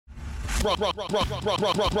Broncos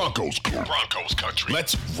country.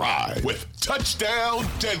 Let's ride with Touchdown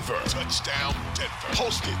Denver. Touchdown Denver.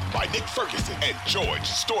 Hosted by Nick Ferguson and George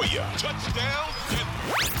Stoya. Touchdown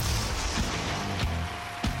Denver.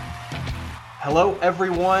 Hello,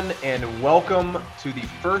 everyone, and welcome to the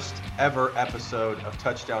first ever episode of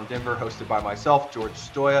Touchdown Denver, hosted by myself, George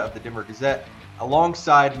Stoya of the Denver Gazette,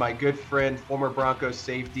 alongside my good friend, former Broncos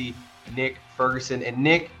safety, Nick Ferguson. And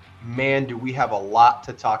Nick, man, do we have a lot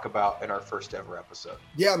to talk about in our first ever episode.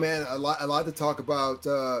 Yeah, man, a lot to talk about.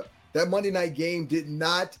 That Monday night game did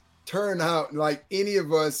not turn out like any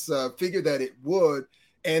of us figured that it would.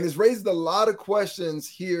 And it's raised a lot of questions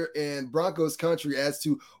here in Broncos country as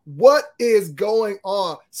to what is going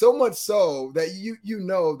on. So much so that you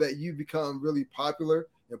know that you become really popular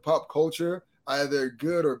in pop culture, either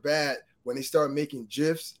good or bad, when they start making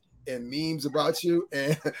GIFs and memes about you.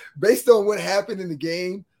 And based on what happened in the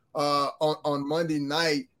game on Monday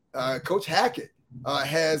night, Coach Hackett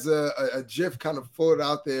has a GIF kind of floated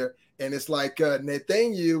out there, and it's like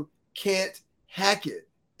Nathaniel can't hack it.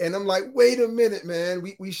 And I'm like, wait a minute, man.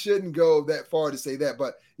 We shouldn't go that far to say that.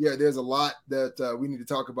 But, yeah, there's a lot that we need to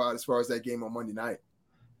talk about as far as that game on Monday night.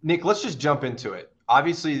 Nick, let's just jump into it.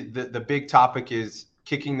 Obviously, the big topic is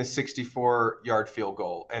kicking the 64-yard field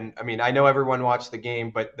goal. And, I mean, I know everyone watched the game,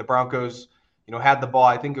 but the Broncos, had the ball.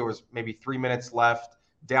 I think it was maybe 3 minutes left,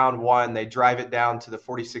 down one. They drive it down to the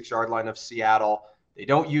 46-yard line of Seattle. They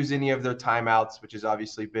don't use any of their timeouts, which has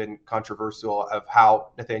obviously been controversial of how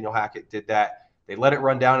Nathaniel Hackett did that. They let it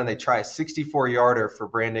run down, and they try a 64-yarder for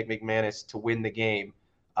Brandon McManus to win the game.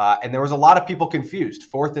 And there was a lot of people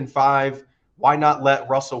confused. 4th and 5, why not let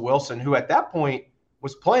Russell Wilson, who at that point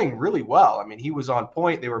was playing really well? I mean, he was on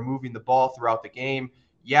point. They were moving the ball throughout the game.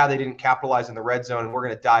 Yeah, they didn't capitalize in the red zone, and we're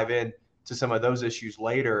going to dive in to some of those issues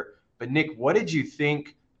later. But, Nick, what did you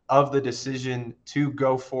think of the decision to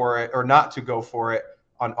go for it or not to go for it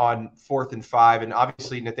on 4th and 5? And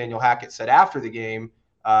obviously Nathaniel Hackett said after the game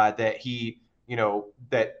that he –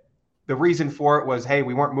 that the reason for it was, hey,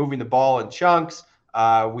 we weren't moving the ball in chunks.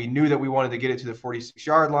 We knew that we wanted to get it to the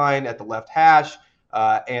 46-yard line at the left hash,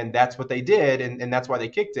 and that's what they did, and that's why they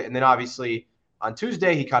kicked it. And then obviously on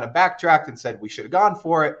Tuesday he kind of backtracked and said we should have gone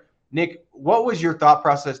for it. Nick, what was your thought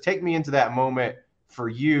process? Take me into that moment for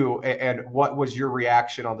you, and what was your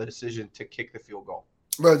reaction on the decision to kick the field goal?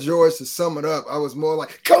 Well, George, to sum it up, I was more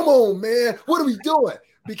like, come on, man, what are we doing?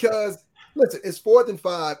 Because – listen, it's 4th and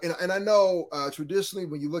 5, and I know traditionally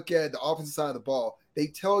when you look at the offensive side of the ball, they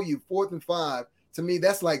tell you 4th and 5. To me,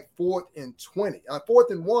 that's like 4th and 20.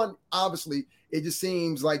 4th and 1, obviously, it just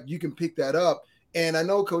seems like you can pick that up. And I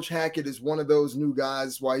know Coach Hackett is one of those new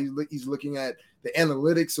guys while he's looking at the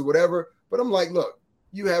analytics or whatever. But I'm like, look,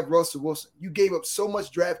 you have Russell Wilson. You gave up so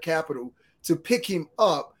much draft capital to pick him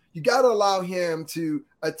up. You got to allow him to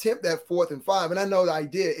attempt that 4th and 5. And I know the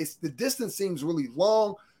idea is the distance seems really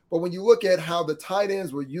long. But when you look at how the tight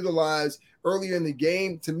ends were utilized earlier in the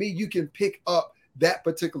game, to me, you can pick up that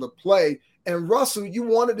particular play. And Russell, you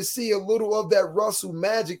wanted to see a little of that Russell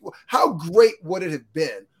magic. How great would it have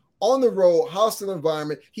been on the road, hostile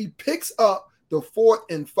environment? He picks up the 4th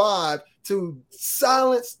and 5 to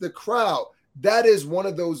silence the crowd. That is one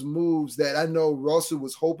of those moves that I know Russell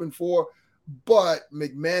was hoping for, but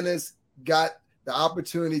McManus got the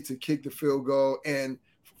opportunity to kick the field goal. And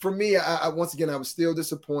for me, I once again, I was still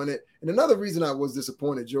disappointed. And another reason I was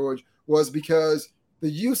disappointed, George, was because the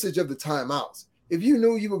usage of the timeouts. If you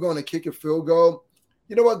knew you were going to kick a field goal,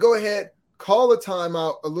 you know what? Go ahead, call a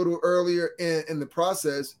timeout a little earlier in the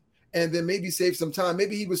process, and then maybe save some time.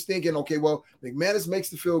 Maybe he was thinking, okay, well, McManus makes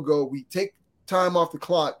the field goal. We take time off the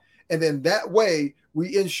clock, and then that way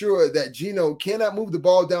we ensure that Geno cannot move the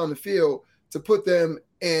ball down the field to put them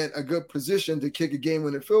in a good position to kick a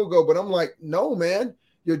game-winning field goal. But I'm like, no, man.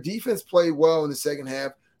 Your defense played well in the second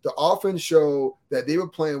half. The offense showed that they were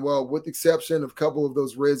playing well, with the exception of a couple of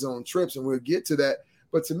those red zone trips, and we'll get to that.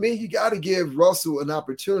 But to me, you got to give Russell an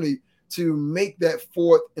opportunity to make that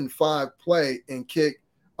 4th and 5 play and kick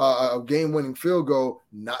a game-winning field goal,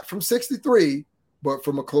 not from 63, but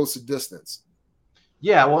from a closer distance.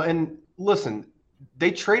 Yeah, well, and listen,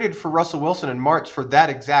 they traded for Russell Wilson in March for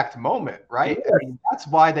that exact moment, right? Yeah. I mean, that's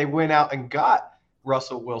why they went out and got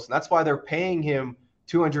Russell Wilson. That's why they're paying him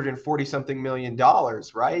 $240-something million,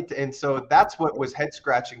 right? And so that's what was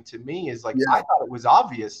head-scratching to me is like, I thought it was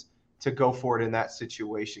obvious to go for it in that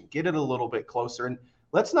situation, get it a little bit closer. And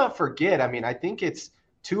let's not forget, I mean, I think it's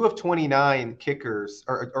 2 of 29 kickers,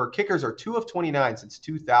 or kickers are 2 of 29 since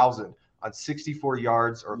 2000 on 64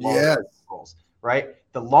 yards or longer goals, right?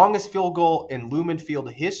 The longest field goal in Lumen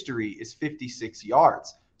Field history is 56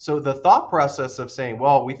 yards. So the thought process of saying,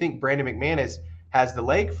 well, we think Brandon McManus has the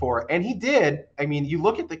leg for it. And he did. I mean, you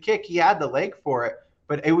look at the kick, he had the leg for it,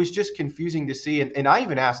 but it was just confusing to see. And I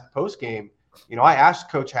even asked post game, I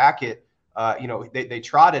asked Coach Hackett, they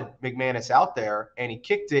trotted McManus out there and he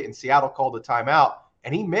kicked it and Seattle called a timeout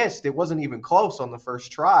and he missed. It wasn't even close on the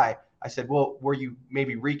first try. I said, well, were you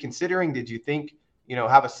maybe reconsidering? Did you think,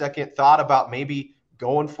 have a second thought about maybe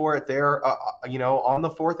going for it there, on the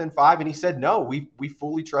 4th and 5? And he said, no, we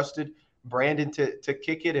fully trusted Brandon to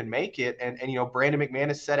kick it and make it. And Brandon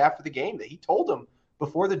McManus said after the game that he told him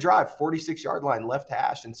before the drive, 46-yard line, left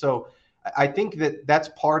hash. And so I think that's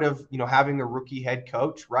part of, having a rookie head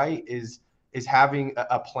coach, right, is having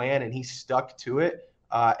a plan, and he stuck to it.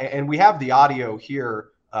 And we have the audio here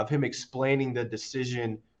of him explaining the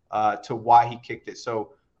decision to why he kicked it.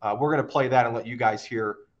 So we're going to play that and let you guys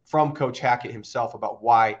hear from Coach Hackett himself about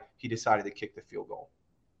why he decided to kick the field goal.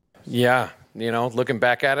 Yeah, looking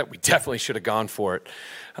back at it, we definitely should have gone for it.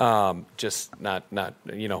 Just not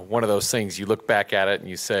one of those things you look back at it and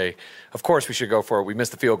you say, of course we should go for it. We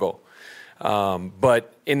missed the field goal.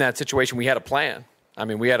 But in that situation, we had a plan. I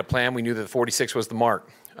mean, we had a plan. We knew that the 46 was the mark.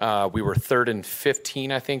 We were 3rd and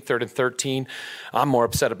 15, I think, 3rd and 13. I'm more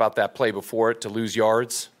upset about that play before it, to lose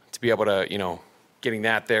yards, to be able to, getting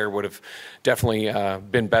that there would have definitely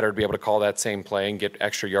been better to be able to call that same play and get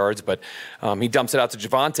extra yards. But he dumps it out to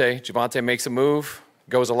Javonte. Javonte makes a move,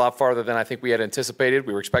 goes a lot farther than I think we had anticipated.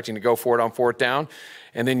 We were expecting to go for it on 4th down,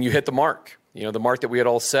 and then you hit the mark. The mark that we had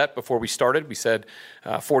all set before we started. We said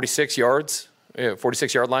 46 yards.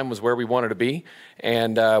 46-yard line was where we wanted to be,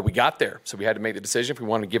 and we got there. So we had to make the decision if we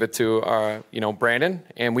wanted to give it to Brandon,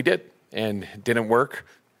 and we did. And it didn't work.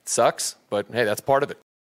 It sucks, but hey, that's part of it.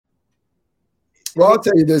 Well, I'll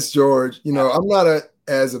tell you this, George. I'm not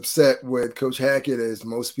as upset with Coach Hackett as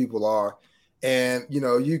most people are. And,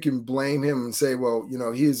 you can blame him and say, well,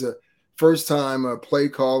 he's a first-time play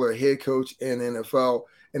caller, head coach in the NFL.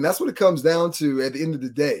 And that's what it comes down to at the end of the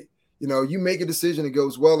day. You make a decision, it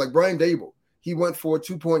goes well. Like Brian Dable, he went for a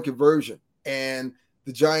 2-point conversion, and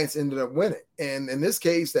the Giants ended up winning. And in this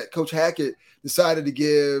case, that Coach Hackett decided to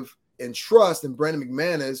give and trust in Brandon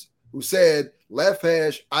McManus, who said, left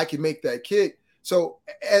hash, I can make that kick. So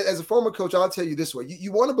as a former coach, I'll tell you this way.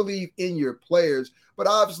 You want to believe in your players, but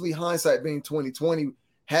obviously hindsight being 2020,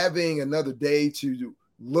 having another day to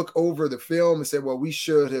look over the film and say, well, we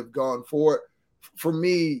should have gone for it. To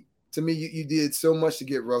me, you did so much to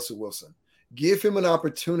get Russell Wilson. Give him an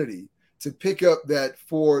opportunity to pick up that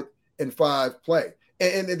 4th and 5 play.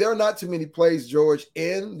 And there are not too many plays, George,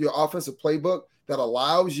 in your offensive playbook that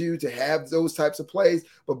allows you to have those types of plays.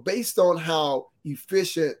 But based on how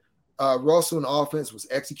efficient Russell and offense was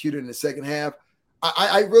executed in the second half,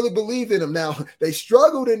 I really believe in them. Now, they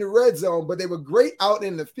struggled in the red zone, but they were great out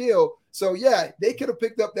in the field. So, yeah, they could have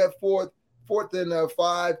picked up that 4th and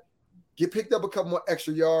 5, picked up a couple more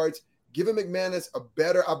extra yards, giving McManus a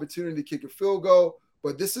better opportunity to kick a field goal.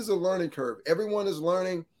 But this is a learning curve. Everyone is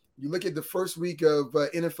learning. You look at the first week of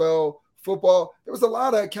NFL football, there was a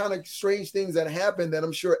lot of kind of strange things that happened that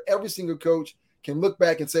I'm sure every single coach can look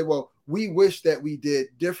back and say, well, we wish that we did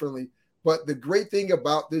differently. But the great thing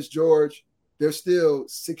about this, George, there's still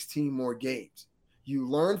 16 more games. You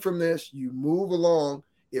learn from this, you move along.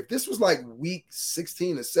 If this was like week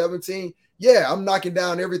 16 or 17, yeah, I'm knocking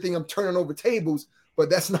down everything. I'm turning over tables, but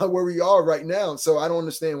that's not where we are right now. So I don't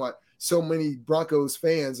understand why so many Broncos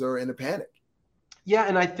fans are in a panic. Yeah,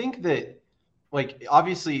 and I think that, like,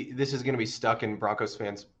 obviously this is going to be stuck in Broncos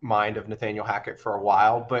fans' mind of Nathaniel Hackett for a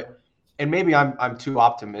while, and maybe I'm too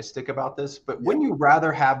optimistic about this, but wouldn't you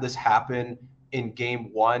rather have this happen in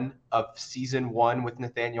game 1 of season 1 with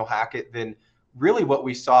Nathaniel Hackett than really what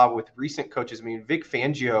we saw with recent coaches? I mean, Vic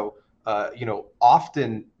Fangio,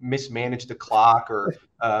 often mismanaged the clock or,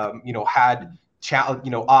 had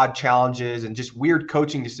odd challenges and just weird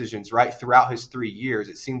coaching decisions, right, throughout his 3 years.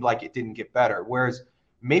 It seemed like it didn't get better. Whereas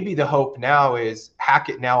maybe the hope now is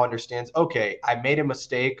Hackett now understands, okay, I made a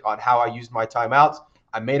mistake on how I used my timeouts.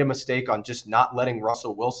 I made a mistake on just not letting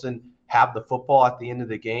Russell Wilson have the football at the end of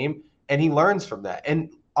the game, and he learns from that.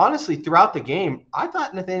 And honestly, throughout the game, I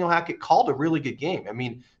thought Nathaniel Hackett called a really good game. I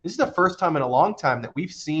mean, this is the first time in a long time that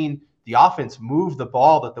we've seen the offense move the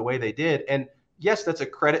ball the way they did. And yes, that's a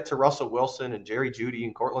credit to Russell Wilson and Jerry Jeudy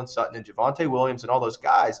and Cortland Sutton and Javonte Williams and all those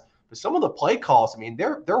guys. But some of the play calls, I mean,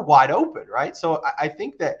 they're wide open, right? So I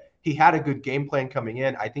think that he had a good game plan coming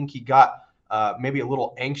in. I think he got maybe a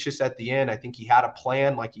little anxious at the end. I think he had a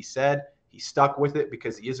plan, like he said. He stuck with it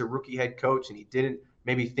because he is a rookie head coach and he didn't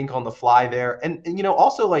maybe think on the fly there. And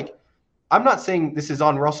also, like, I'm not saying this is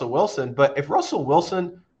on Russell Wilson, but if Russell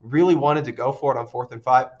Wilson really wanted to go for it on 4th and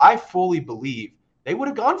 5, I fully believe they would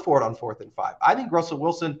have gone for it on 4th and 5. I think Russell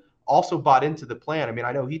Wilson also bought into the plan. I mean,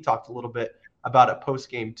 I know he talked a little bit about it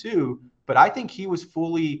post-game too, but I think he was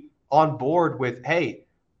fully on board with, hey,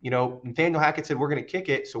 Nathaniel Hackett said, we're going to kick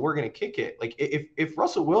it, so we're going to kick it. Like, if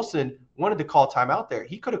Russell Wilson wanted to call a timeout there,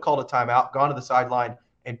 he could have called a timeout, gone to the sideline,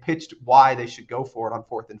 and pitched why they should go for it on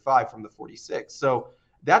 4th and 5 from the 46. So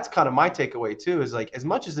that's kind of my takeaway too, is like, as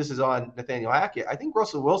much as this is on Nathaniel Hackett, I think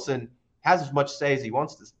Russell Wilson has as much say as he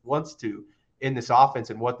wants to in this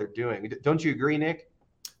offense and what they're doing. Don't you agree, Nick?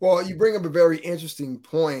 Well, you bring up a very interesting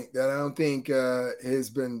point that I don't think has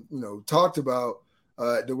been, talked about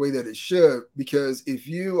the way that it should, because if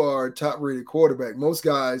you are a top-rated quarterback, most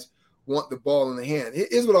guys want the ball in the hand.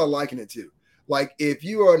 Here's what I liken it to. Like, if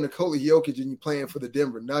you are Nikola Jokic and you're playing for the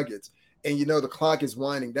Denver Nuggets and the clock is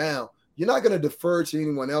winding down, you're not going to defer to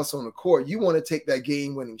anyone else on the court. You want to take that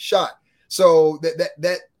game-winning shot. So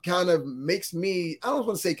that kind of makes me, I don't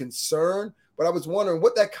want to say concerned, but I was wondering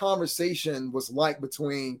what that conversation was like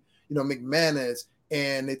between, McManus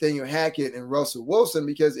and Nathaniel Hackett and Russell Wilson,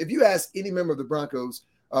 because if you ask any member of the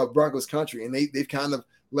Broncos country, and they've kind of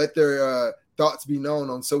let their thoughts be known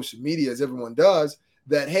on social media, as everyone does,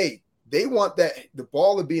 that, hey, they want the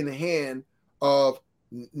ball to be in the hand of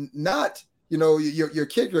not, your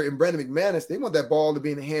kicker and Brandon McManus. They want that ball to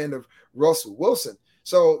be in the hand of Russell Wilson.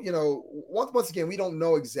 So, once again, we don't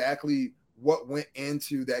know exactly what went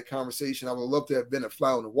into that conversation. I would love to have been a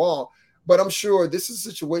fly on the wall, but I'm sure this is a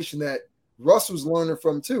situation that Russell's learning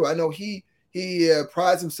from too. I know he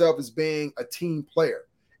prides himself as being a team player.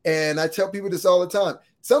 And I tell people this all the time.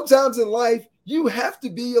 Sometimes in life, you have to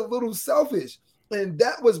be a little selfish. And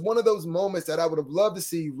that was one of those moments that I would have loved to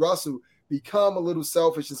see Russell become a little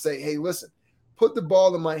selfish and say, hey, listen, put the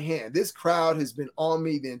ball in my hand. This crowd has been on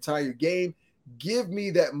me the entire game. Give me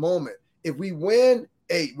that moment. If we win,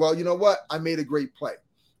 hey, well, you know what? I made a great play.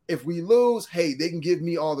 If we lose, hey, they can give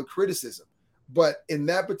me all the criticism. But in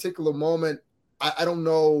that particular moment, I don't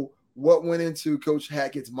know what went into Coach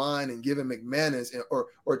Hackett's mind and giving McManus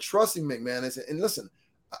or trusting McManus. And listen,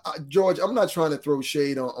 George, I'm not trying to throw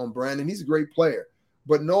shade on Brandon. He's a great player.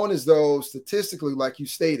 But knowing as though statistically, like you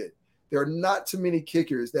stated, there are not too many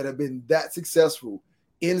kickers that have been that successful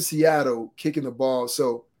in Seattle kicking the ball.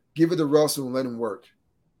 So give it to Russell and let him work.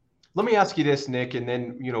 Let me ask you this, Nick, and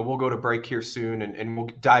then, we'll go to break here soon and we'll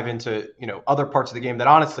dive into, other parts of the game that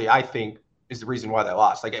honestly I think is the reason why they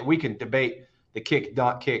lost. Like, we can debate the kick,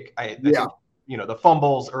 not kick. I think, the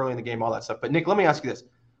fumbles early in the game, all that stuff. But Nick, let me ask you this.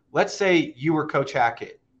 Let's say you were Coach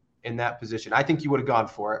Hackett in that position. I think you would have gone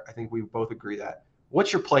for it. I think we both agree that.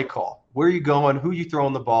 What's your play call? Where are you going? Who are you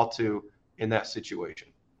throwing the ball to in that situation?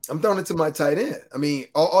 I'm throwing it to my tight end. I mean,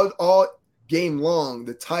 all game long,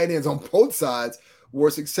 the tight ends on both sides were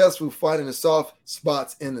successful finding the soft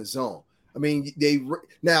spots in the zone. I mean,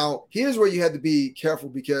 now here's where you have to be careful,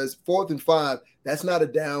 because 4th and 5, that's not a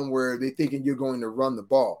down where they're thinking you're going to run the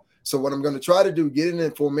ball. So what I'm going to try to do, get in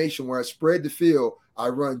a formation where I spread the field. I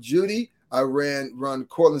run Judy. I run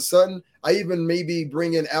Cortland Sutton. I even maybe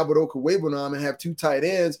bring in Albert Okwuegbunam and have 2 tight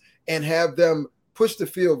ends and have them push the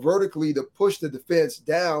field vertically to push the defense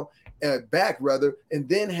down back rather, and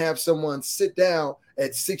then have someone sit down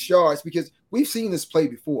at 6 yards, because we've seen this play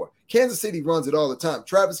before. Kansas City runs it all the time.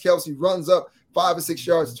 Travis Kelce runs up 5 or 6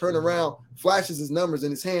 yards, turn around, flashes his numbers in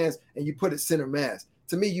his hands, and you put it center mass.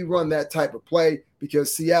 To me, you run that type of play,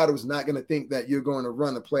 because Seattle is not going to think that you're going to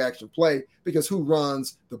run a play action play, because who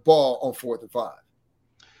runs the ball on 4th and 5?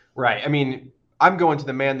 Right. I mean, I'm going to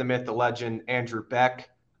the man, the myth, the legend, Andrew Beck,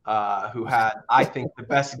 who had, I think, the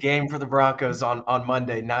best game for the Broncos on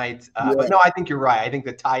Monday night. But no, I think you're right. I think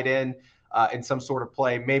the tight end in some sort of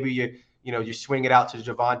play, maybe you swing it out to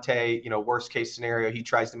Javonte, worst case scenario, he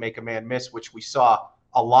tries to make a man miss, which we saw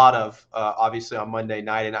a lot of, obviously, on Monday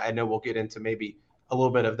night. And I know we'll get into maybe a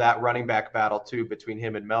little bit of that running back battle too between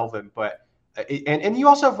him and Melvin. But and you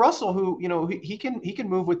also have Russell, who he can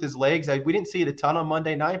move with his legs. We didn't see it a ton on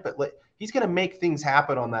Monday night, but he's going to make things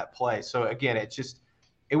happen on that play. So again,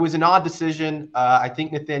 it was an odd decision. I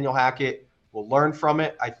think Nathaniel Hackett will learn from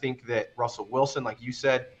it. I think that Russell Wilson, like you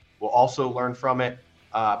said, will also learn from it.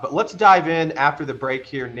 But let's dive in after the break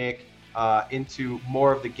here, Nick, into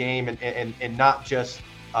more of the game and not just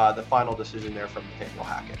the final decision there from Nathaniel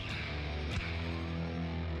Hackett.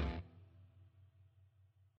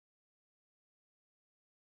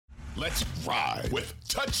 Let's ride with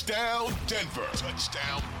Touchdown Denver.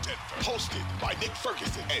 Touchdown Denver. Hosted by Nick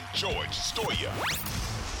Ferguson and George Stoya.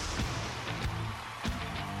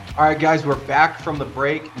 All right, guys, we're back from the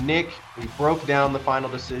break. Nick, we broke down the final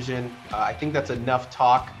decision. I think that's enough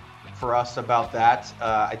talk for us about that.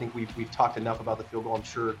 I think we've talked enough about the field goal. I'm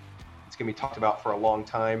sure it's going to be talked about for a long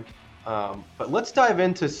time. But let's dive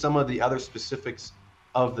into some of the other specifics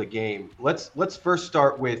of the game. Let's first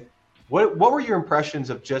start with what were your impressions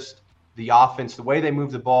of just the offense, the way they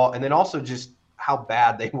moved the ball, and then also just how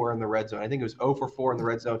bad they were in the red zone. I think it was 0 for 4 in the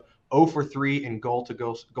red zone, 0 for 3 in goal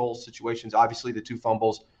situations. Obviously, the 2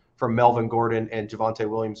 fumbles from Melvin Gordon and Javonte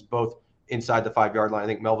Williams, both inside the 5-yard line. I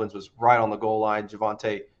think Melvin's was right on the goal line,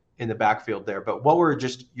 Javonte in the backfield there. But what were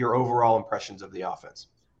just your overall impressions of the offense?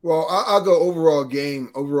 Well, I'll go overall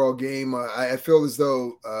game. I feel as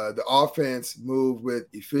though the offense moved with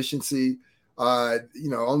efficiency.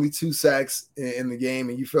 Only 2 sacks in the game,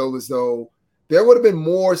 and you feel as though there would have been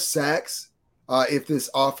more sacks if this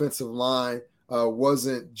offensive line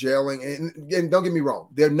wasn't gelling. And don't get me wrong,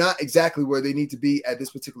 they're not exactly where they need to be at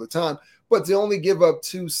this particular time, but to only give up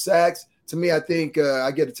 2 sacks, to me, I think I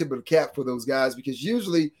get a tip of the cap for those guys, because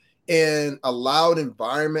usually in a loud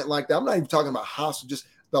environment like that, I'm not even talking about hostile, just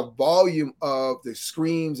the volume of the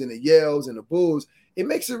screams and the yells and the boos, it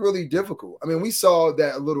makes it really difficult. I mean, we saw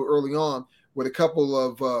that a little early on with a couple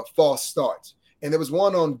of false starts. And there was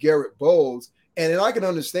one on Garrett Bowles. And I can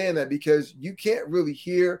understand that, because you can't really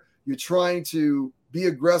hear. You're trying to be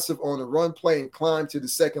aggressive on the run play and climb to the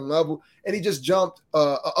second level. And he just jumped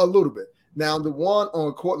a little bit. Now, the one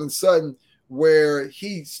on Courtland Sutton where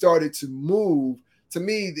he started to move, to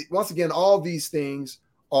me, once again, all these things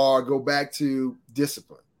go back to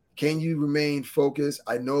discipline. Can you remain focused?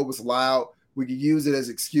 I know it was loud. We could use it as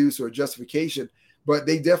excuse or justification, but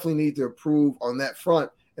they definitely need to improve on that front.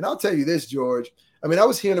 And I'll tell you this, George. I mean, I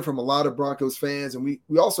was hearing it from a lot of Broncos fans, and we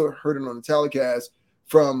also heard it on the telecast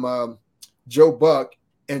from Joe Buck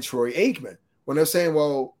and Troy Aikman when they're saying,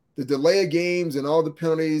 well, the delay of games and all the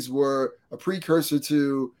penalties were a precursor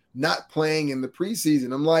to not playing in the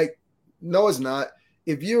preseason. I'm like, no, it's not.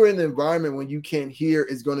 If you're in an environment when you can't hear,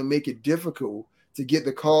 it's going to make it difficult to get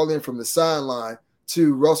the call in from the sideline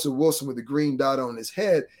to Russell Wilson with the green dot on his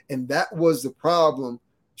head. And that was the problem,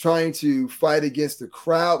 trying to fight against the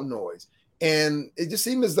crowd noise. And it just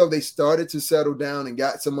seemed as though they started to settle down and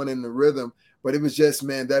got someone in the rhythm. But it was just,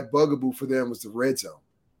 man, that bugaboo for them was the red zone.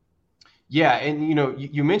 Yeah, and,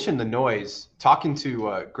 you mentioned the noise. Talking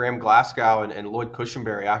to Graham Glasgow and Lloyd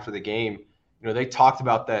Cushenberry after the game, they talked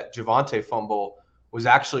about that Javonte fumble was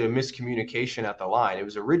actually a miscommunication at the line. It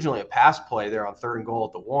was originally a pass play there on 3rd and goal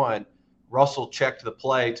at the 1. Russell checked the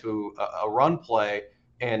play to a run play,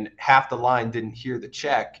 and half the line didn't hear the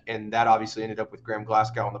check, and that obviously ended up with Graham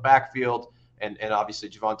Glasgow in the backfield and obviously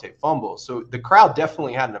Javonte fumbles. So the crowd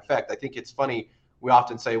definitely had an effect. I think it's funny, we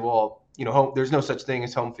often say, well, there's no such thing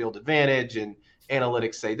as home field advantage, and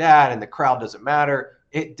analytics say that, and the crowd doesn't matter.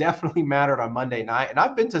 It definitely mattered on Monday night, and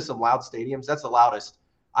I've been to some loud stadiums. That's the loudest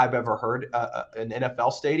I've ever heard an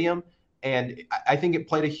NFL stadium, and I think it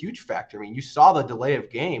played a huge factor. I mean, you saw the delay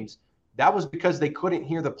of games. That was because they couldn't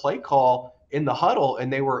hear the play call in the huddle,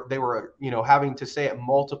 and they were having to say it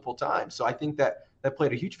multiple times. So I think that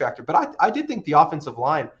played a huge factor. But I did think the offensive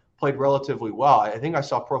line played relatively well. I think I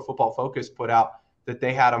saw Pro Football Focus put out that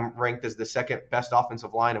they had them ranked as the 2nd best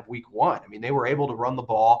offensive line of week 1. I mean, they were able to run the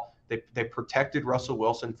ball. They protected Russell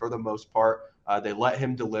Wilson for the most part. They let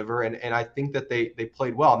him deliver, and I think that they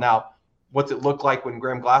played well. Now, what's it look like when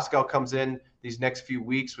Graham Glasgow comes in these next few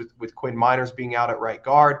weeks with Quinn Miners being out at right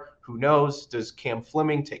guard? Who knows? Does Cam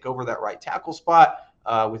Fleming take over that right tackle spot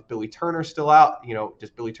with Billy Turner still out?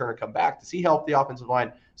 Does Billy Turner come back? Does he help the offensive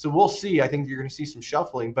line? So we'll see. I think you're going to see some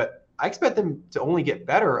shuffling, but I expect them to only get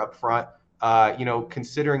better up front,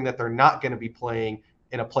 considering that they're not going to be playing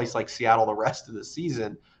in a place like Seattle the rest of the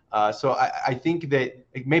season. So I think that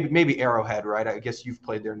maybe Arrowhead, right? I guess you've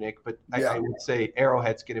played there, Nick, but I would say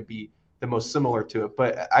Arrowhead's going to be the most similar to it.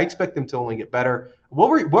 But I expect them to only get better. What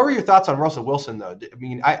were your thoughts on Russell Wilson, though? I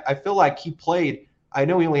mean, I feel like he played. I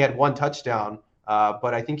know he only had 1 touchdown,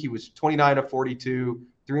 but I think he was 29 of 42,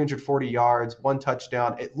 340 yards, 1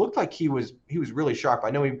 touchdown. It looked like he was really sharp.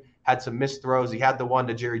 I know he had some missed throws. He had the one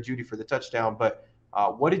to Jerry Jeudy for the touchdown. But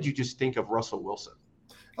what did you just think of Russell Wilson?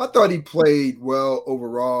 I thought he played well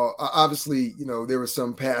overall. Obviously, there were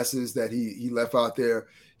some passes that he left out there.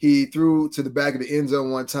 He threw to the back of the end zone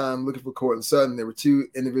one time looking for Courtland Sutton. There were 2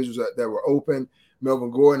 individuals that were open.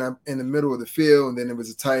 Melvin Gordon in the middle of the field, and then it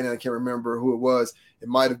was a tight end. I can't remember who it was. It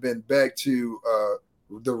might have been back to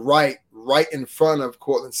the right in front of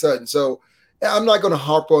Courtland Sutton. So I'm not going to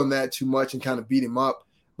harp on that too much and kind of beat him up.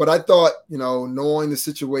 But I thought, knowing the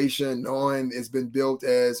situation, knowing it's been built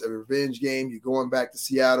as a revenge game, you're going back to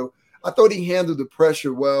Seattle, I thought he handled the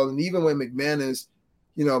pressure well. And even when McManus,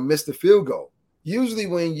 missed the field goal, usually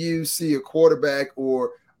when you see a quarterback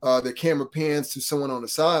or the camera pans to someone on the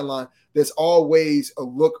sideline, there's always a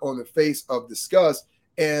look on the face of disgust.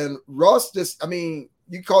 And Russ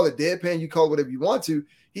you call it deadpan, you call it whatever you want to.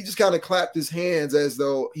 He just kind of clapped his hands as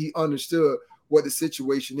though he understood what the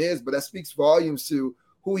situation is. But that speaks volumes to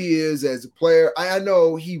who he is as a player. I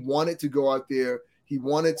know he wanted to go out there. He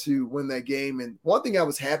wanted to win that game. And one thing I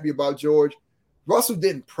was happy about, George, Russell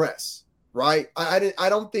didn't press, right? I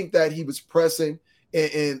don't think that he was pressing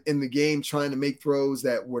in the game trying to make throws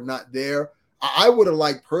that were not there. I would have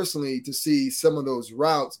liked personally to see some of those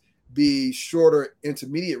routes be shorter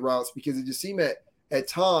intermediate routes, because it just seemed at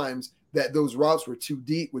times that those routes were too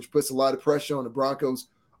deep, which puts a lot of pressure on the Broncos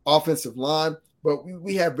offensive line. But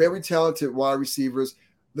we have very talented wide receivers.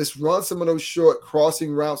 Let's run some of those short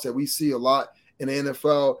crossing routes that we see a lot in the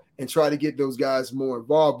NFL and try to get those guys more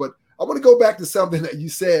involved. But I want to go back to something that you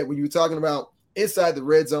said when you were talking about inside the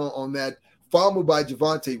red zone on that fumble by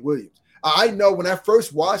Javonte Williams. I know when I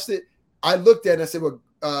first watched it, I looked at it and I said, well,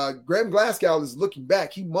 Graham Glasgow is looking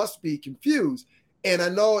back. He must be confused. And I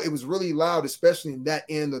know it was really loud, especially in that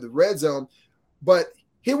end of the red zone. But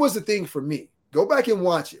here was the thing for me. Go back and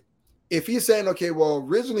watch it. If he's saying, okay, well,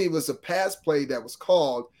 originally it was a pass play that was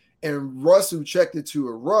called and Russell checked it to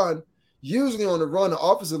a run, usually on the run, the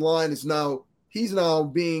offensive line is he's now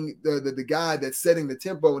being the guy that's setting the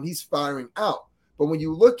tempo and he's firing out. But when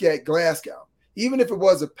you look at Glasgow, even if it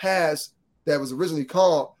was a pass that was originally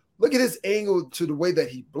called, look at his angle to the way that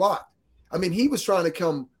he blocked. I mean, he was trying to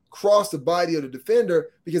come cross the body of the defender,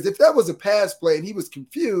 because if that was a pass play and he was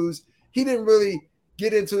confused, he didn't really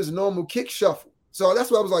get into his normal kick shuffle. So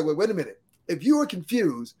that's why I was like, wait a minute. If you were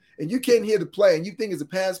confused and you can't hear the play and you think it's a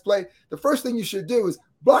pass play, the first thing you should do is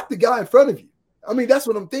block the guy in front of you. I mean, that's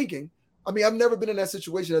what I'm thinking. I mean, I've never been in that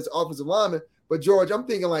situation as an offensive lineman, but George, I'm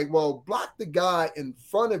thinking like, well, block the guy in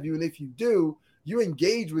front of you. And if you do, you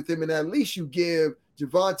engage with him and at least you give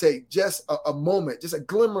Javonte just a moment, just a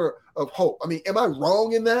glimmer of hope. I mean, am I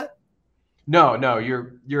wrong in that? No,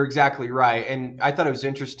 you're exactly right. And I thought it was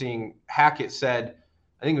interesting. Hackett said,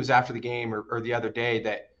 I think it was after the game or the other day,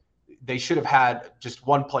 that they should have had just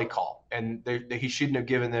one play call, and he shouldn't have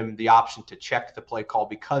given them the option to check the play call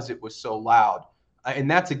because it was so loud. And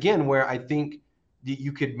that's, again, where I think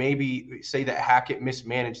you could maybe say that Hackett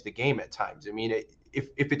mismanaged the game at times. I mean, if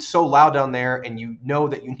it's so loud down there and you know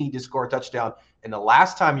that you need to score a touchdown, and the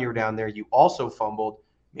last time you were down there you also fumbled,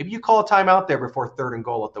 maybe you call a timeout there before 3rd and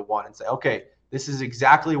goal at the 1 and say, okay, this is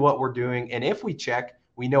exactly what we're doing. And if we check,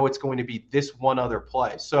 we know it's going to be this one other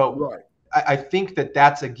play. So right. I think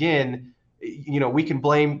that's, again, we can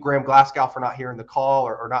blame Graham Glasgow for not hearing the call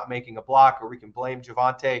or not making a block, or we can blame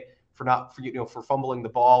Javonte for fumbling the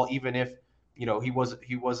ball, even if, he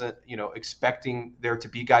wasn't expecting there to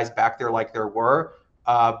be guys back there like there were.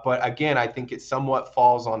 But again, I think it somewhat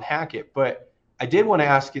falls on Hackett. But I did want to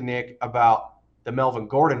ask you, Nick, about the Melvin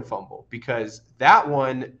Gordon fumble, because that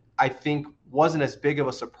one I think wasn't as big of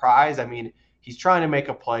a surprise. I mean, he's trying to make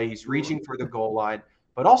a play, he's reaching for the goal line,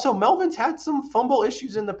 but also Melvin's had some fumble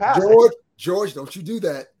issues in the past. George, don't you do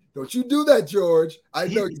that. Don't you do that, George. I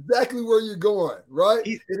know exactly where you're going, right?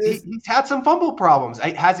 He's had some fumble problems.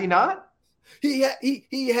 Has he not? He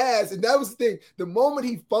has, and that was the thing. The moment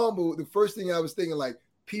he fumbled, the first thing I was thinking, like,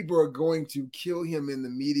 people are going to kill him in the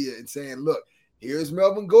media and saying, look, here's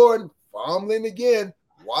Melvin Gordon fumbling again.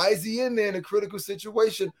 Why is he in there in a critical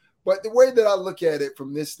situation? But the way that I look at it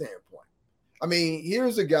from this standpoint, I mean,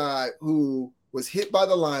 here's a guy who was hit by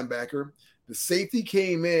the linebacker. The safety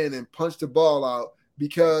came in and punched the ball out,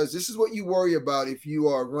 because this is what you worry about if you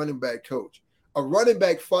are a running back coach. A running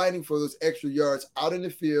back fighting for those extra yards out in the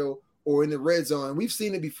field or in the red zone. We've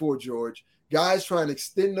seen it before, George. Guys trying to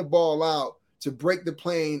extend the ball out to break the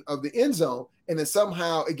plane of the end zone, and then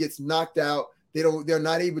somehow it gets knocked out. They're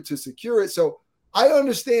not able to secure it. So I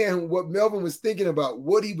understand what Melvin was thinking about,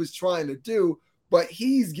 what he was trying to do, but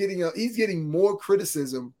he's getting more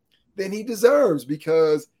criticism than he deserves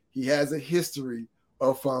because he has a history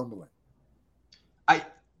of fumbling.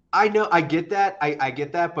 I know, I get that. I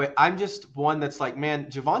get that, but I'm just one that's like, man,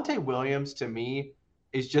 Javonte Williams to me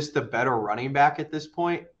is just the better running back at this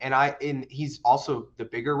point. And he's also the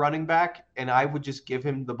bigger running back, and I would just give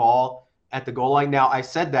him the ball at the goal line. Now, I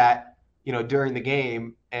said that, during the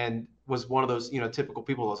game, and was one of those, typical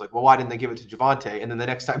people that was like, well, why didn't they give it to Javonte? And then the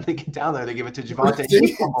next time they get down there, they give it to Javonte.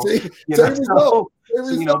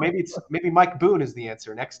 Maybe Mike Boone is the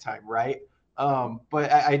answer next time, right?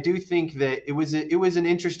 But I do think that it was an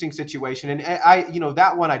interesting situation, and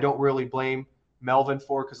that one I don't really blame Melvin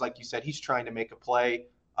for, because like you said, he's trying to make a play.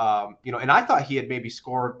 And I thought he had maybe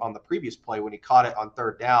scored on the previous play when he caught it on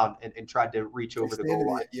 3rd down and tried to reach over the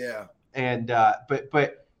goal line. Yeah. And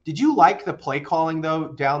but did you like the play calling though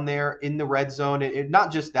down there in the red zone? It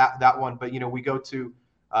not just that one, but we go to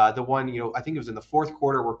The one, I think it was in the fourth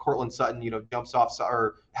quarter where Cortland Sutton, jumps off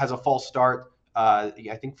or has a false start. I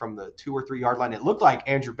think from the 2 or 3 yard line. It looked like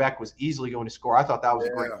Andrew Beck was easily going to score. I thought that was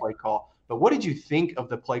a great play call. But what did you think of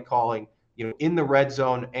the play calling, in the red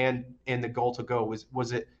zone and in the goal to go?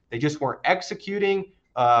 Was it they just weren't executing?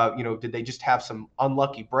 Did they just have some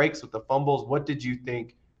unlucky breaks with the fumbles? What did you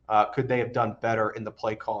think could they have done better in the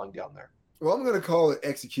play calling down there? Well, I'm going to call it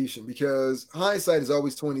execution because hindsight is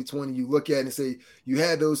always 20/20. You look at it and say you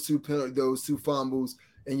had those two fumbles,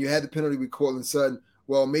 and you had the penalty with Cortland Sutton.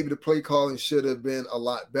 Well, maybe the play calling should have been a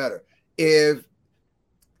lot better. If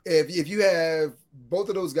you have both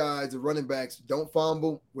of those guys, the running backs, don't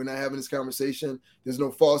fumble, we're not having this conversation. There's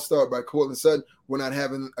no false start by Cortland Sutton. We're not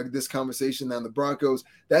having this conversation. Now the Broncos,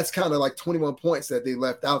 that's kind of like 21 points that they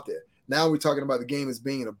left out there. Now we're talking about the game as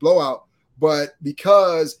being a blowout, but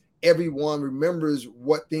because everyone remembers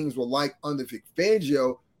what things were like under Vic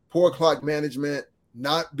Fangio, poor clock management,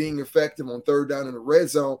 not being effective on third down in the red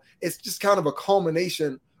zone. It's just kind of a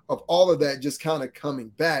culmination of all of that just kind of coming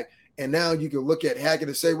back. And now you can look at Hackett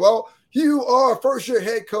and say, well, you are a first-year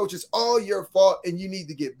head coach. It's all your fault, and you need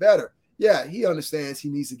to get better. Yeah, he understands he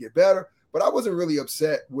needs to get better, but I wasn't really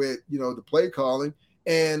upset with, the play calling.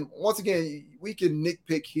 And once again, we can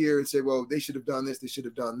nitpick here and say, well, they should have done this, they should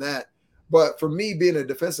have done that. But for me, being a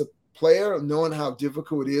defensive player, knowing how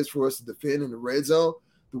difficult it is for us to defend in the red zone,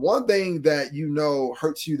 the one thing that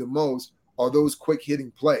hurts you the most are those quick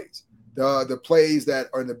hitting plays. The plays that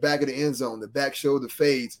are in the back of the end zone, the back shoulder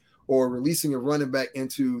fades, or releasing a running back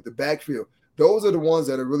into the backfield. Those are the ones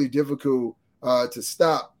that are really difficult to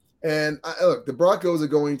stop. And look, the Broncos are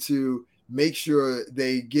going to make sure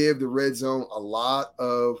they give the red zone a lot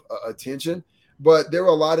of attention. But there are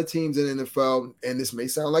a lot of teams in the NFL, and this may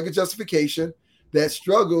sound like a justification, that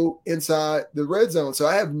struggle inside the red zone. So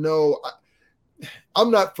I'm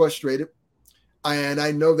not frustrated. And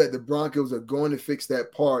I know that the Broncos are going to fix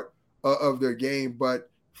that part of their game. But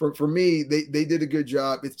for me, they did a good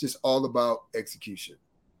job. It's just all about execution.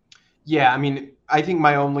 Yeah, I mean, I think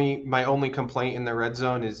my only complaint in the red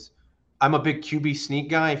zone is I'm a big QB sneak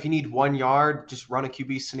guy. If you need 1 yard, just run a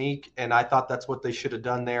QB sneak. And I thought that's what they should have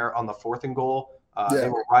done there on the 4th and goal. They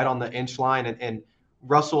were right on the inch line. And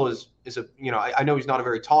Russell is a, I know he's not a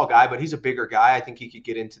very tall guy, but he's a bigger guy. I think he could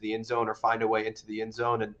get into the end zone or find a way into the end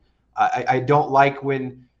zone. And I don't like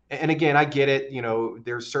when, and again, I get it,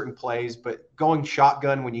 there's certain plays, but going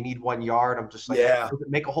shotgun when you need 1 yard, I'm just like, it doesn't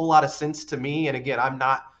make a whole lot of sense to me. And again, I'm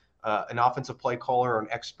not an offensive play caller or an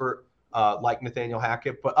expert like Nathaniel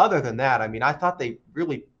Hackett. But other than that, I mean, I thought they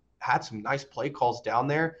really had some nice play calls down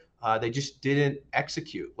there. They just didn't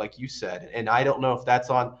execute, like you said. And I don't know if that's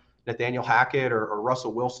on Nathaniel Hackett or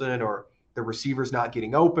Russell Wilson or the receivers not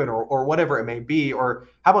getting open or whatever it may be. Or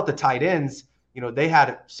how about the tight ends? They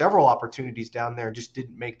had several opportunities down there and just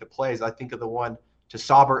didn't make the plays. I think of the one to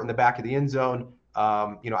Saubert in the back of the end zone.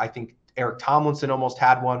 I think Eric Tomlinson almost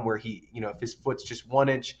had one where he, if his foot's just 1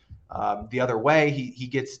 inch the other way, he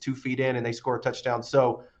gets 2 feet in and they score a touchdown.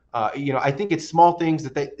 So, I think it's small things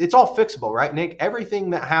that it's all fixable, right, Nick?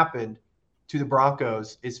 Everything that happened to the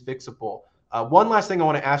Broncos is fixable. One last thing I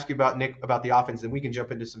want to ask you about, Nick, about the offense, and we can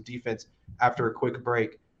jump into some defense after a quick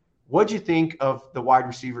break. What do you think of the wide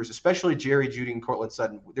receivers, especially Jerry Jeudy and Cortland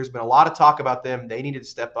Sutton? There's been a lot of talk about them. They needed to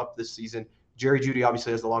step up this season. Jerry Jeudy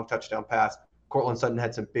obviously has the long touchdown pass. Cortland Sutton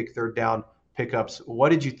had some big third down pickups. What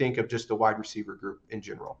did you think of just the wide receiver group in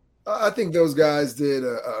general? I think those guys did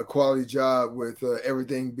a quality job with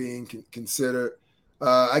everything being considered.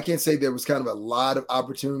 I can't say there was kind of a lot of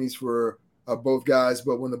opportunities for both guys,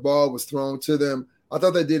 but when the ball was thrown to them, I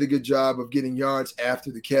thought they did a good job of getting yards after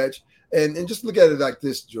the catch. And just look at it like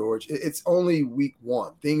this, George. It's only week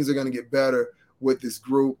 1. Things are going to get better with this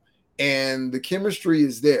group, and the chemistry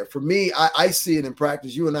is there. For me, I see it in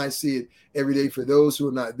practice. You and I see it every day. For those who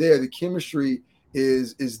are not there, the chemistry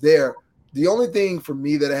is there. The only thing for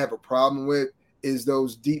me that I have a problem with is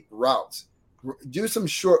those deep routes. Do some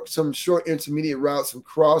short intermediate routes, some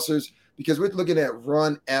crossers, because we're looking at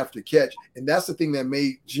run after catch. And that's the thing that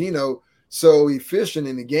made Geno so efficient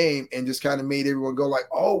in the game and just kind of made everyone go like,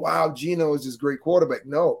 oh, wow, Geno is this great quarterback.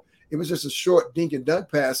 No, it was just a short dink and dunk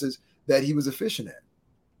passes that he was efficient at.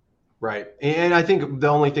 Right. And I think the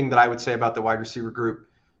only thing that I would say about the wide receiver group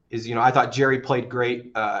is, I thought Jerry played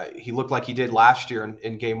great. He looked like he did last year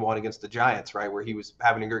in game 1 against the Giants, right, where he was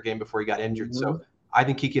having a great game before he got injured. Mm-hmm. So I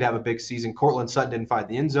think he could have a big season. Cortland Sutton didn't find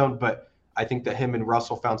the end zone, but I think that him and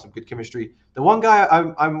Russell found some good chemistry. The one guy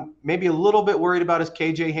I'm maybe a little bit worried about is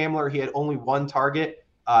KJ Hamler. He had only 1 target,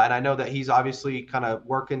 and I know that he's obviously kind of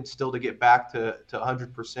working still to get back to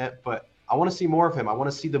 100%, but I want to see more of him. I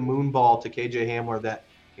want to see the moon ball to KJ Hamler that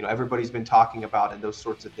everybody's been talking about and those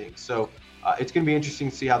sorts of things. So it's going to be interesting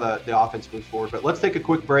to see how the offense moves forward. But let's take a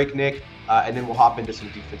quick break, Nick, and then we'll hop into some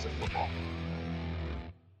defensive football.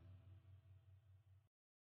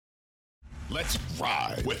 Let's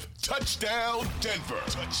ride with Touchdown Denver.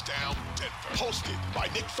 Touchdown Denver. Hosted by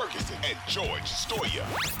Nick Ferguson and George Stoya.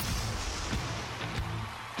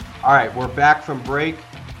 All right, we're back from break.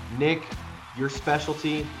 Nick, your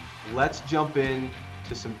specialty. Let's jump in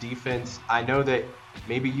to some defense. I know that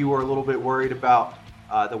maybe you were a little bit worried about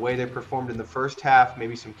the way they performed in the first half,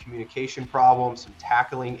 maybe some communication problems, some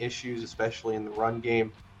tackling issues, especially in the run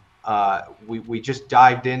game. We just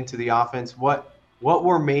dived into the offense. What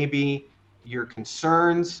were maybe your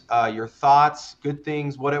concerns, your thoughts, good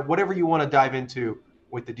things, whatever you want to dive into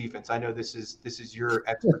with the defense? I know this is your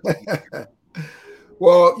expertise.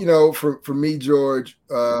 Well, for me, George,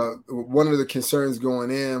 one of the concerns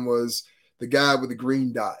going in was the guy with the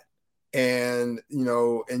green dot. And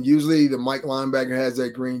usually the Mike linebacker has that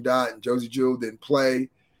green dot, and Josie Jewell didn't play.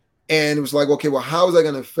 And it was like, okay, well, how is that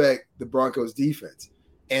going to affect the Broncos defense?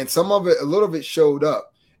 And a little of it showed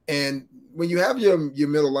up. And when you have your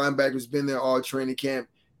middle linebacker who's been there all training camp,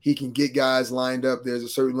 he can get guys lined up. There's a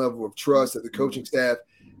certain level of trust that the coaching staff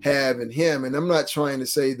have in him. And I'm not trying to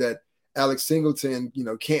say that Alex Singleton,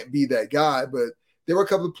 can't be that guy, but there were a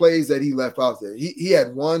couple of plays that he left out there. He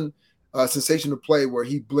had one sensational play where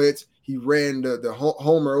he blitzed. He ran the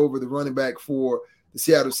homer over the running back for the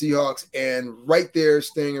Seattle Seahawks, and right there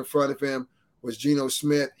staying in front of him was Geno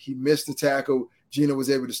Smith. He missed the tackle. Geno was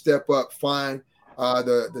able to step up, find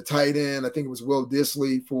the tight end. I think it was Will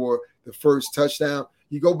Dissly for the first touchdown.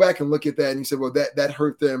 You go back and look at that, and you say, well, that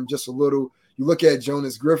hurt them just a little. You look at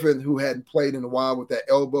Jonas Griffin, who hadn't played in a while with that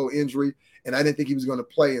elbow injury, and I didn't think he was going to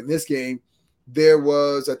play in this game. There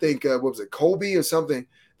was, I think, Kobe or something,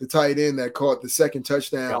 the tight end that caught the second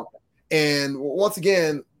touchdown. Yeah. And once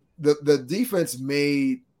again, the defense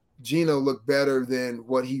made Geno look better than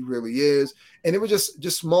what he really is. And it was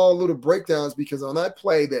just small little breakdowns, because on that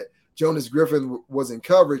play that Jonas Griffin was in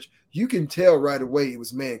coverage, you can tell right away it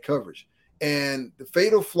was man coverage. And the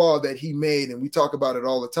fatal flaw that he made, and we talk about it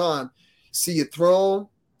all the time, see it thrown,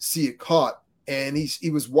 see it caught. And he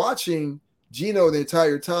was watching Geno the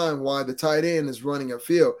entire time while the tight end is running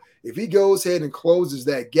upfield. If he goes ahead and closes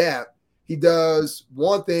that gap, he does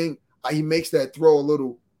one thing. He makes that throw a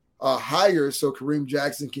little higher so Kareem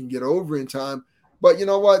Jackson can get over in time. But you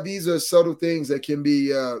know what? These are subtle things that can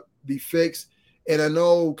be fixed. And I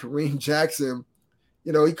know Kareem Jackson,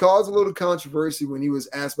 he caused a little controversy when he was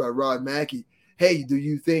asked by Rod Mackey, hey, do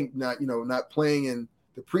you think not playing in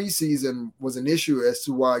the preseason was an issue as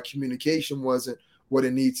to why communication wasn't what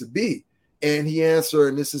it needs to be? And he answered,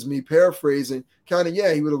 and this is me paraphrasing, he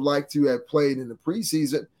would have liked to have played in the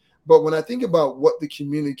preseason. But when I think about what the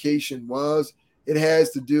communication was, it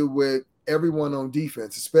has to do with everyone on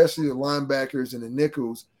defense, especially the linebackers and the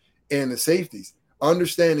nickels and the safeties,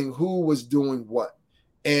 understanding who was doing what.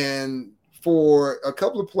 And for a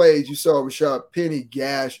couple of plays, you saw Rashad Penny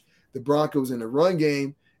gash the Broncos in the run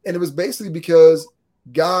game, and it was basically because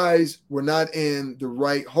guys were not in the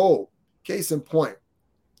right hole. Case in point,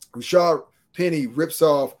 Rashad Penny rips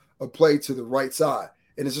off a play to the right side,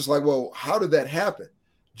 and it's just like, well, how did that happen?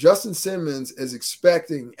 Justin Simmons is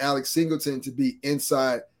expecting Alex Singleton to be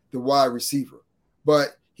inside the wide receiver,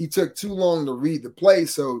 but he took too long to read the play,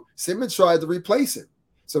 so Simmons tried to replace him.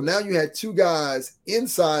 So now you had two guys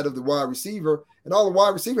inside of the wide receiver, and all the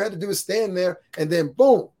wide receiver had to do is stand there, and then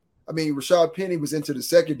boom. I mean, Rashad Penny was into the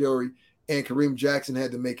secondary, and Kareem Jackson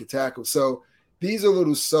had to make a tackle. So these are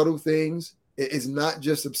little subtle things. It's not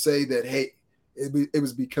just to say that, hey, it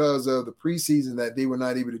was because of the preseason that they were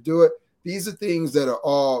not able to do it. These are things that are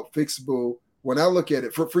all fixable when I look at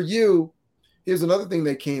it. For you, here's another thing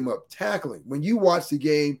that came up, tackling. When you watched the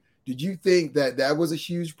game, did you think that was a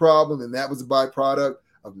huge problem and that was a byproduct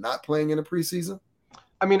of not playing in the preseason?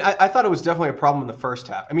 I mean, I thought it was definitely a problem in the first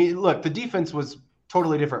half. I mean, look, the defense was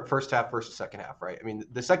totally different first half versus second half, right? I mean,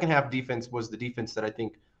 the second half defense was the defense that I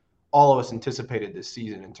think all of us anticipated this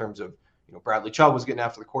season in terms of, Bradley Chubb was getting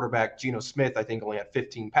after the quarterback. Geno Smith, I think, only had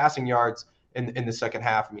 15 passing yards in the second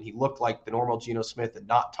half. I mean, he looked like the normal Geno Smith and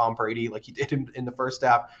not Tom Brady like he did in the first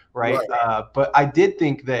half, right? But I did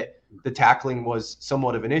think that the tackling was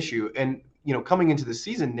somewhat of an issue. And, coming into the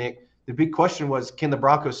season, Nick, the big question was, can the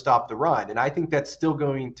Broncos stop the run? And I think that's still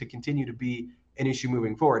going to continue to be an issue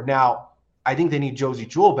moving forward. Now, I think they need Josie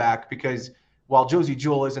Jewell back, because while Josie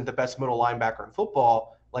Jewell isn't the best middle linebacker in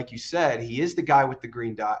football, like you said, he is the guy with the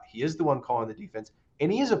green dot. He is the one calling the defense. And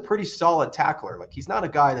he is a pretty solid tackler. Like, he's not a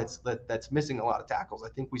guy that's missing a lot of tackles. I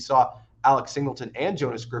think we saw Alex Singleton and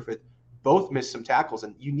Jonas Griffin both missed some tackles,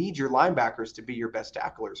 and you need your linebackers to be your best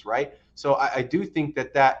tacklers, right? So I do think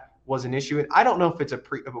that was an issue, and I don't know if it's a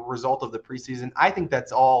result of the preseason. I think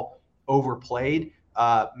that's all overplayed.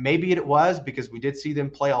 Maybe it was because we did see them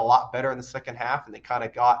play a lot better in the second half, and they kind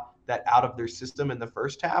of got that out of their system in the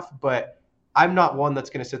first half. But I'm not one that's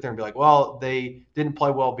going to sit there and be like, well, they didn't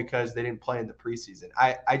play well because they didn't play in the preseason.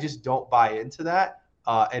 I just don't buy into that.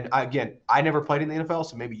 And again, I never played in the NFL,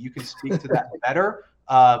 so maybe you can speak to that better.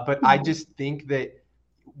 But I just think that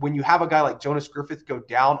when you have a guy like Jonas Griffith go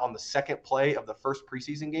down on the second play of the first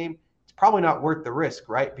preseason game, it's probably not worth the risk,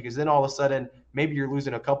 right? Because then all of a sudden, maybe you're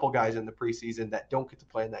losing a couple guys in the preseason that don't get to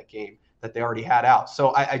play in that game that they already had out.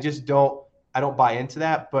 So I just don't buy into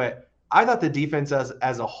that. But I thought the defense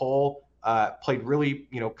as a whole played really,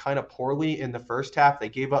 kind of poorly in the first half. They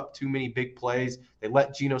gave up too many big plays. They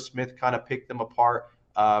let Geno Smith kind of pick them apart.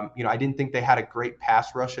 I didn't think they had a great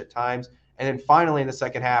pass rush at times. And then finally in the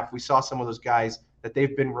second half, we saw some of those guys that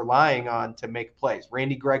they've been relying on to make plays.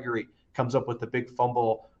 Randy Gregory comes up with the big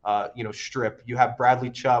fumble, strip. You have Bradley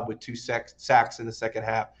Chubb with 2 sacks in the second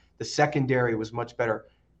half. The secondary was much better.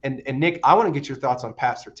 And Nick, I want to get your thoughts on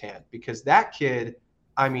Pat Surtain, because that kid,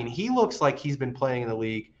 he looks like he's been playing in the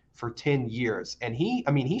league for 10 years. And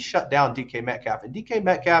he shut down DK Metcalf. And DK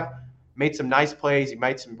Metcalf made some nice plays. He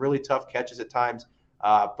made some really tough catches at times.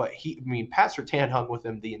 But Pat Surtain hung with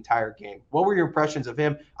him the entire game. What were your impressions of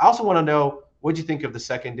him? I also want to know, what did you think of the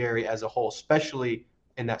secondary as a whole, especially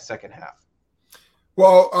in that second half?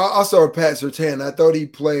 Well, I'll start with Pat Surtain. I thought he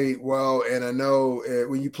played well, and I know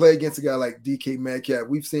when you play against a guy like DK Metcalf,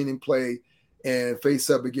 we've seen him play and face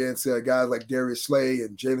up against guys like Darius Slay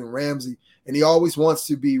and Jalen Ramsey, and he always wants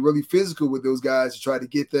to be really physical with those guys to try to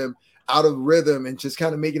get them out of rhythm and just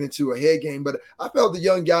kind of make it into a head game. But I felt the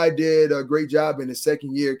young guy did a great job in his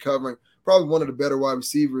second year, covering probably one of the better wide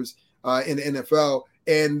receivers in the NFL.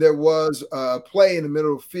 And there was a play in the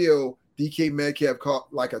middle of the field. DK Metcalf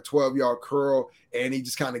caught like a 12-yard curl, and he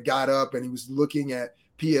just kind of got up and he was looking at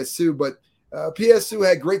PSU. But PSU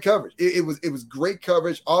had great coverage. It was great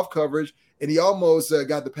coverage, off coverage, and he almost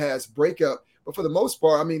got the pass breakup. But for the most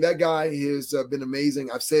part, that guy has been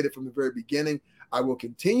amazing. I've said it from the very beginning. I will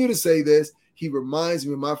continue to say this. He reminds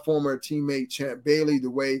me of my former teammate, Champ Bailey, the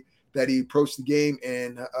way that he approached the game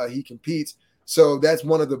and he competes. So that's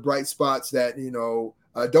one of the bright spots that,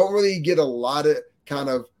 don't really get a lot of kind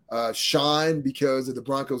of shine because of the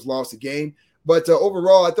Broncos lost the game. But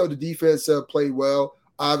overall, I thought the defense played well.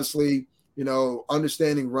 Obviously,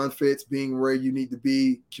 understanding run fits, being where you need to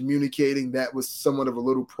be, communicating, that was somewhat of a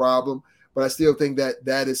little problem. But I still think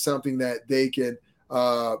that is something that they can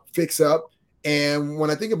fix up. And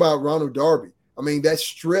when I think about Ronald Darby, that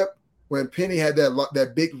strip when Penny had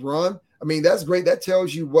that big run, that's great. That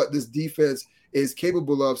tells you what this defense is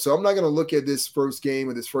capable of. So I'm not going to look at this first game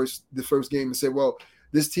or the first game and say, well,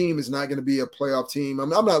 this team is not going to be a playoff team. I'm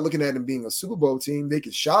not looking at them being a Super Bowl team. They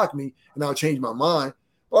could shock me and I'll change my mind.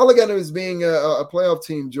 All I look at them as being a playoff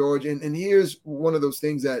team, George. And here's one of those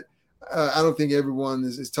things that I don't think everyone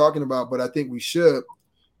is talking about, but I think we should.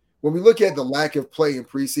 When we look at the lack of play in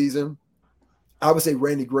preseason, I would say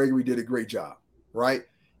Randy Gregory did a great job, right?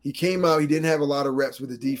 He came out, he didn't have a lot of reps with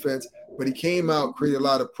the defense, but he came out, created a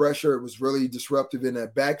lot of pressure. It was really disruptive in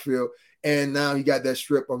that backfield. And now he got that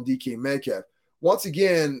strip on DK Metcalf. Once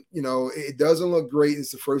again, it doesn't look great.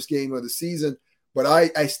 It's the first game of the season, but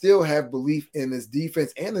I still have belief in this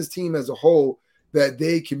defense and this team as a whole that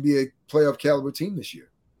they can be a playoff caliber team this year.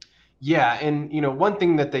 Yeah, and one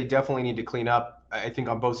thing that they definitely need to clean up, I think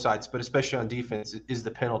on both sides, but especially on defense, is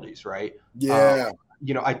the penalties, right? Yeah.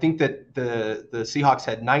 I think that the Seahawks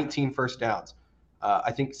had 19 first downs.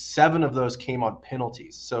 I think 7 of those came on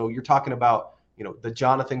penalties. So you're talking about, the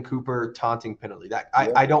Jonathan Cooper taunting penalty.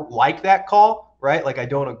 I don't like that call, right? Like, I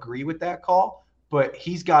don't agree with that call, but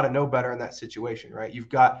he's got to know better in that situation, right? You've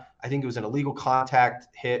got, I think it was an illegal contact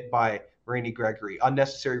hit by Randy Gregory,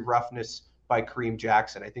 unnecessary roughness by Kareem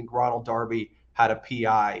Jackson. I think Ronald Darby had a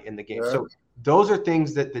PI in the game. Yeah. So those are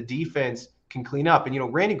things that the defense can clean up.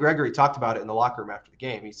 And, Randy Gregory talked about it in the locker room after the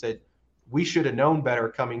game. He said, we should have known better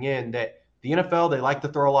coming in that the NFL, they like to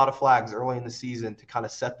throw a lot of flags early in the season to kind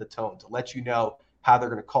of set the tone, to let you know how they're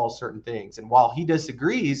going to call certain things. And while he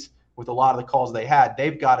disagrees with a lot of the calls they had,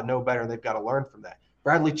 they've got to know better and they've got to learn from that.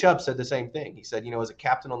 Bradley Chubb said the same thing. He said, as a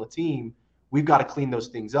captain on the team, we've got to clean those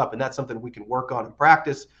things up. And that's something we can work on in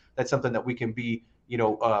practice. That's something that we can be,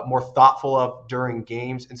 more thoughtful of during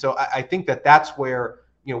games. And so I think that's where,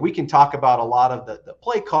 we can talk about a lot of the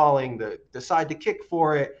play calling, the decide to kick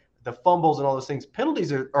for it, the fumbles and all those things.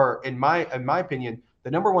 Penalties are in my opinion,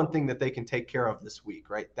 the number one thing that they can take care of this week,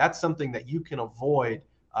 right? That's something that you can avoid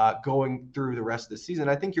going through the rest of the season.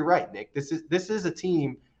 I think you're right, Nick. This is a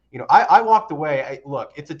team. I walked away.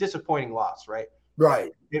 Look, it's a disappointing loss, right?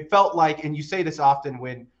 Right. It felt like, and you say this often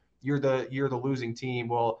when you're the losing team.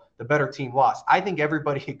 Well, the better team lost. I think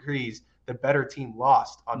everybody agrees the better team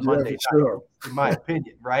lost on Monday night, in my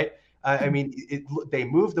opinion, right? I mean, they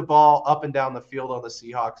moved the ball up and down the field on the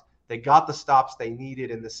Seahawks. They got the stops they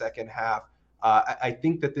needed in the second half. I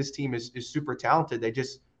think that this team is super talented. They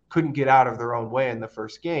just couldn't get out of their own way in the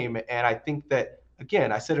first game. And I think that,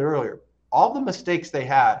 again, I said it earlier, all the mistakes they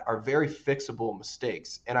had are very fixable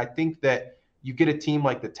mistakes. And I think that you get a team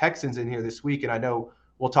like the Texans in here this week, and I know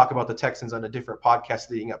we'll talk about the Texans on a different podcast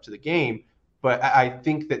leading up to the game, but I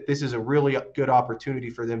think that this is a really good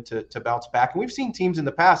opportunity for them to bounce back. And we've seen teams in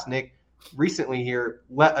the past, Nick, recently here,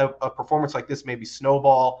 let a performance like this maybe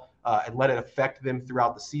snowball and let it affect them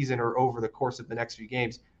throughout the season or over the course of the next few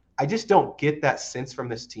games. I just don't get that sense from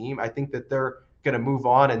this team. I think that they're going to move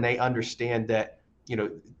on, and they understand that,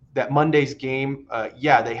 that Monday's game,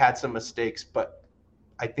 they had some mistakes, but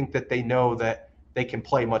I think that they know that they can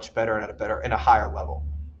play much better and a higher level.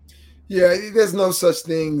 Yeah, there's no such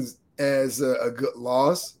things as a good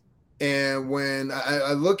loss. And when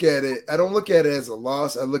I look at it, I don't look at it as a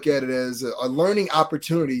loss. I look at it as a learning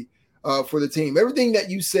opportunity for the team. Everything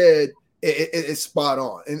that you said is spot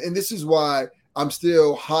on. And this is why I'm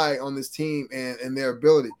still high on this team and their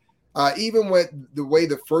ability. Even with the way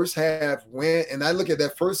the first half went, and I look at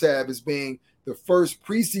that first half as being the first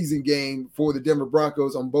preseason game for the Denver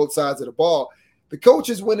Broncos on both sides of the ball. The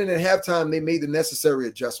coaches went in at halftime. They made the necessary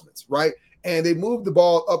adjustments, right? And they moved the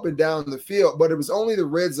ball up and down the field, but it was only the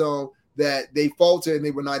red zone that they faltered and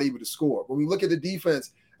they were not able to score. When we look at the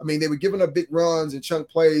defense, I mean, they were giving up big runs and chunk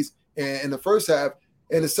plays in the first half.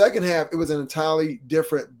 In the second half, it was an entirely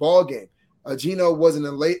different ball game. Geno wasn't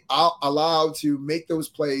allowed to make those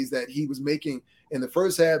plays that he was making in the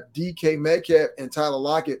first half. DK Metcalf and Tyler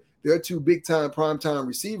Lockett, they're two big-time, prime-time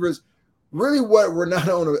receivers, really what were not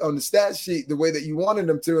on the stat sheet the way that you wanted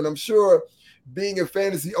them to. And I'm sure being a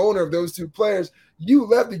fantasy owner of those two players, you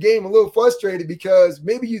left the game a little frustrated because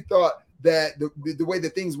maybe you thought that the way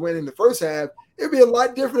that things went in the first half, it'd be a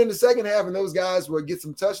lot different in the second half and those guys would get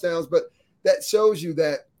some touchdowns. But that shows you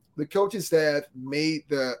that the coaching staff made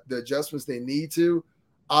the adjustments they need to.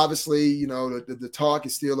 Obviously, the talk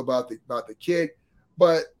is still about the kick.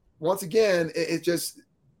 But once again, it just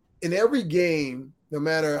 – in every game, no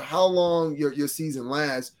matter how long your season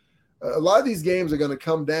lasts, a lot of these games are going to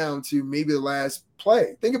come down to maybe the last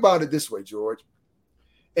play. Think about it this way, George.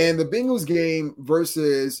 And the Bengals game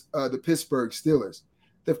versus the Pittsburgh Steelers,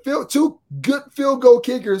 two good field goal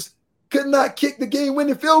kickers could not kick the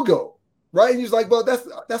game-winning field goal, right? And you're like, well,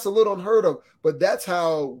 that's a little unheard of, but that's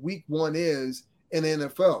how week one is in the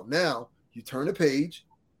NFL. Now, you turn the page,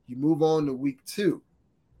 you move on to week two.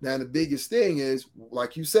 Now, the biggest thing is,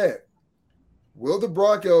 like you said, will the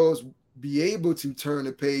Broncos be able to turn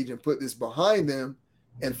the page and put this behind them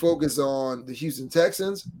and focus on the Houston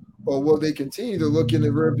Texans, or will they continue to look in the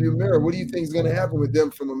rearview mirror? What do you think is going to happen with them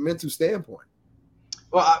from a mental standpoint?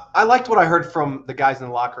 Well, I liked what I heard from the guys in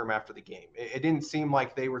the locker room after the game. It didn't seem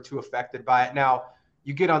like they were too affected by it. Now,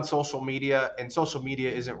 you get on social media, and social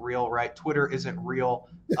media isn't real, right? Twitter isn't real.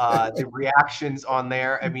 The reactions on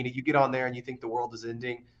there, I mean, you get on there and you think the world is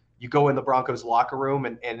ending. You go in the Broncos locker room,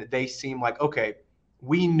 and they seem like, okay,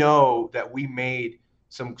 we know that we made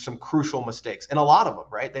some crucial mistakes, and a lot of them,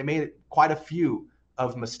 right? They made quite a few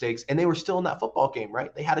of mistakes, and they were still in that football game,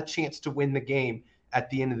 right? They had a chance to win the game at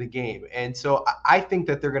the end of the game. And so I think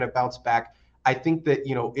that they're going to bounce back. I think that,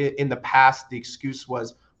 in the past, the excuse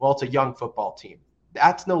was, well, it's a young football team.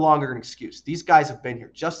 That's no longer an excuse. These guys have been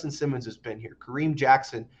here. Justin Simmons has been here. Kareem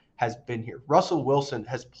Jackson has been here. Russell Wilson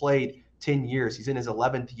has played 10 years. He's in his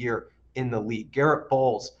 11th year in the league. Garrett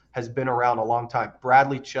Bowles has been around a long time.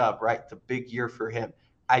 Bradley Chubb, right? It's a big year for him.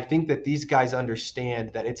 I think that these guys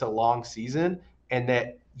understand that it's a long season and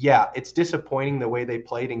that, yeah, it's disappointing the way they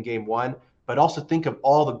played in game one, but also think of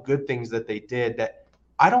all the good things that they did that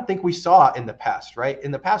I don't think we saw in the past, right?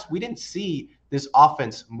 In the past, we didn't see this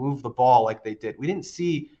offense move the ball like they did. We didn't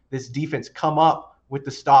see this defense come up with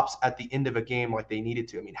the stops at the end of a game like they needed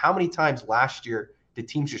to. I mean, how many times last year did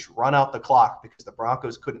teams just run out the clock because the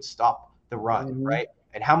Broncos couldn't stop the run, right?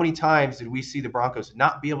 And how many times did we see the Broncos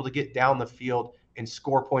not be able to get down the field and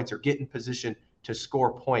score points or get in position to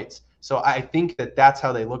score points? So I think that that's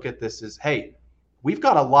how they look at this is, hey, we've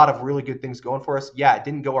got a lot of really good things going for us. Yeah, it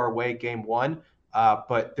didn't go our way game one,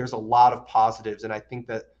 but there's a lot of positives, and I think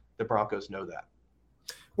that the Broncos know that.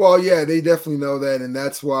 Well, yeah, they definitely know that, and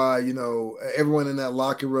that's why, everyone in that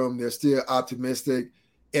locker room, they're still optimistic.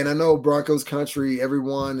 And I know Broncos country,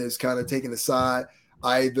 everyone is kind of taking a side.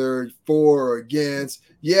 either for or against.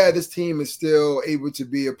 Yeah, this team is still able to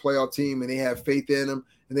be a playoff team and they have faith in them.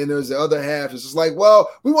 And then there's the other half. It's just like, well,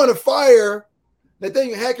 we want to fire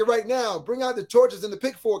Nathaniel Hackett right now. Bring out the torches and the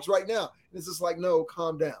pitchforks right now. And it's just like, no,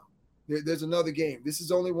 calm down. There's another game. This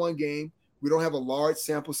is only one game. We don't have a large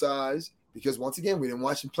sample size because, once again, we didn't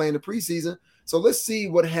watch him play in the preseason. So let's see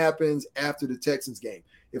what happens after the Texans game.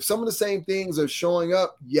 If some of the same things are showing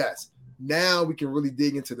up, yes, now we can really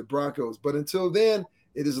dig into the Broncos. But until then,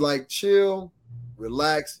 it is like chill,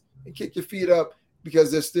 relax, and kick your feet up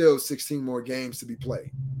because there's still 16 more games to be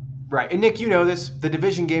played. Right. And Nick, you know this, the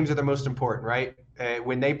division games are the most important, right?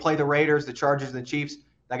 When they play the Raiders, the Chargers, and the Chiefs,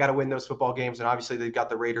 they got to win those football games. And obviously they've got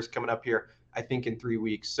the Raiders coming up here, I think, in 3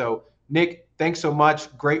 weeks. So Nick, thanks so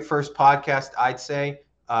much. Great first podcast, I'd say.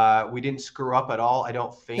 We didn't screw up at all, I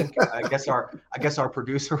don't think. I guess our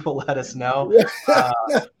producer will let us know.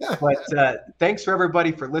 But thanks for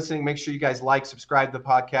everybody for listening. Make sure you guys like, subscribe to the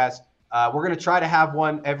podcast. We're going to try to have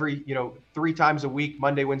one every, 3 times a week,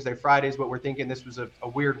 Monday, Wednesday, Fridays. But we're thinking this was a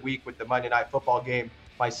weird week with the Monday Night Football game.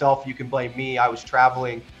 Myself, you can blame me. I was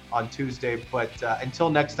traveling on Tuesday. But until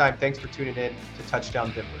next time, thanks for tuning in to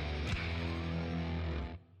Touchdown Denver.